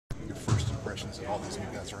impressions of all these new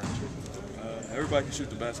guys around you? Everybody can shoot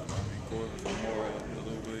the basketball. I mean, Corbin, Moore,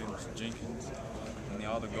 Lou Williams, Jenkins, and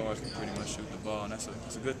all the guards can pretty much shoot the ball, and that's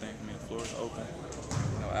a good thing. I mean, the floor is open.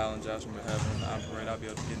 You know, Allen Johnson will have an operate. I'll be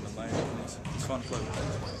able to get in the lane. And it's fun to play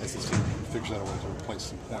with. As this team figures out a way to replace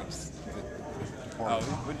some points,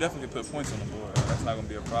 We definitely put points on the board. That's not going to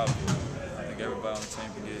be a problem. I think everybody on the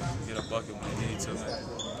team can get a bucket when they need to.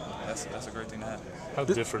 That's a great thing to have. How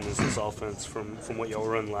different is this offense from what y'all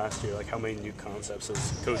run last year? Like, how many new concepts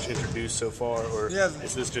has Coach introduced so far, or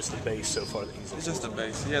is this just the base so far that he's? It's just the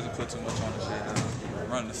base. He hasn't put too much on it yet. We're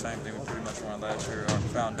running the same thing we pretty much run last year, our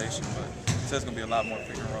foundation, but he says it's going to be a lot more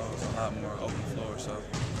pick and rolls, a lot more open floor. So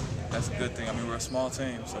that's a good thing. I mean, we're a small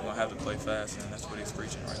team, so we're going to have to play fast, and that's what he's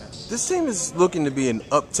preaching right now. This team is looking to be an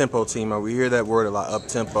up-tempo team. We hear that word a lot,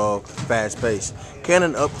 up-tempo, fast-paced. Can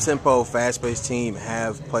an up-tempo, fast-paced team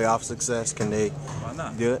have playoff success? Can they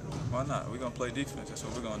do it? Why not? We're going to play defense. That's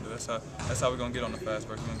what we're going to do. That's how we're going to get on the fast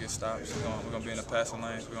break. We're going to get stops. We're going to be in the passing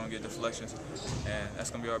lanes. We're going to get deflections, and that's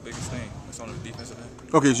going to be our biggest thing. It's on the defensive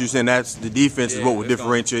end. Okay, so you're saying that's the defense is what will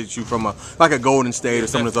differentiate you from like a Golden State or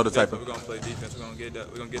some of those other type of. We're going to play defense. We're going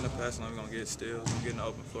to get in the passing lane. We're going to get steals. We're going to get in the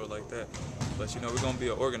open floor like that. But you know, we're going to be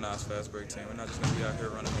an organized fast break team. We're not just going to be out here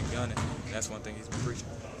running and gunning. And that's one thing he's been preaching.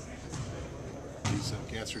 These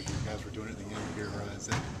gassers you guys were doing at the end here, is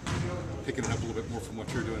that picking it up a little bit more from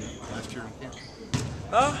what you were doing last year in camp?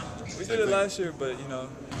 We did it last year, but you know,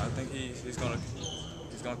 I think he's gonna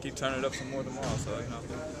keep turning it up some more tomorrow. So you know,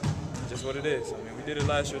 just what it is. I mean, we did it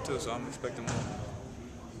last year too, so I'm expecting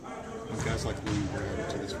more. When guys like Lou were added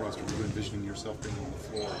to this roster, were you envisioning yourself being on the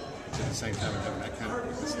floor at the same time and having that kind of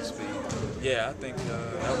quickness and speed? Yeah, I think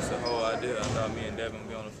that was the whole idea. I thought me and Devin would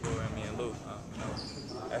be on the floor, and me and Lou. You know,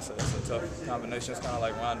 that's a tough combination. It's kind of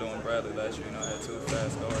like Rondo and Bradley last year. You know, I had two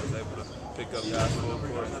fast guards able to pick up guys full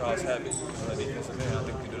court and cause havoc on the defensive end. I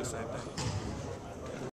think we do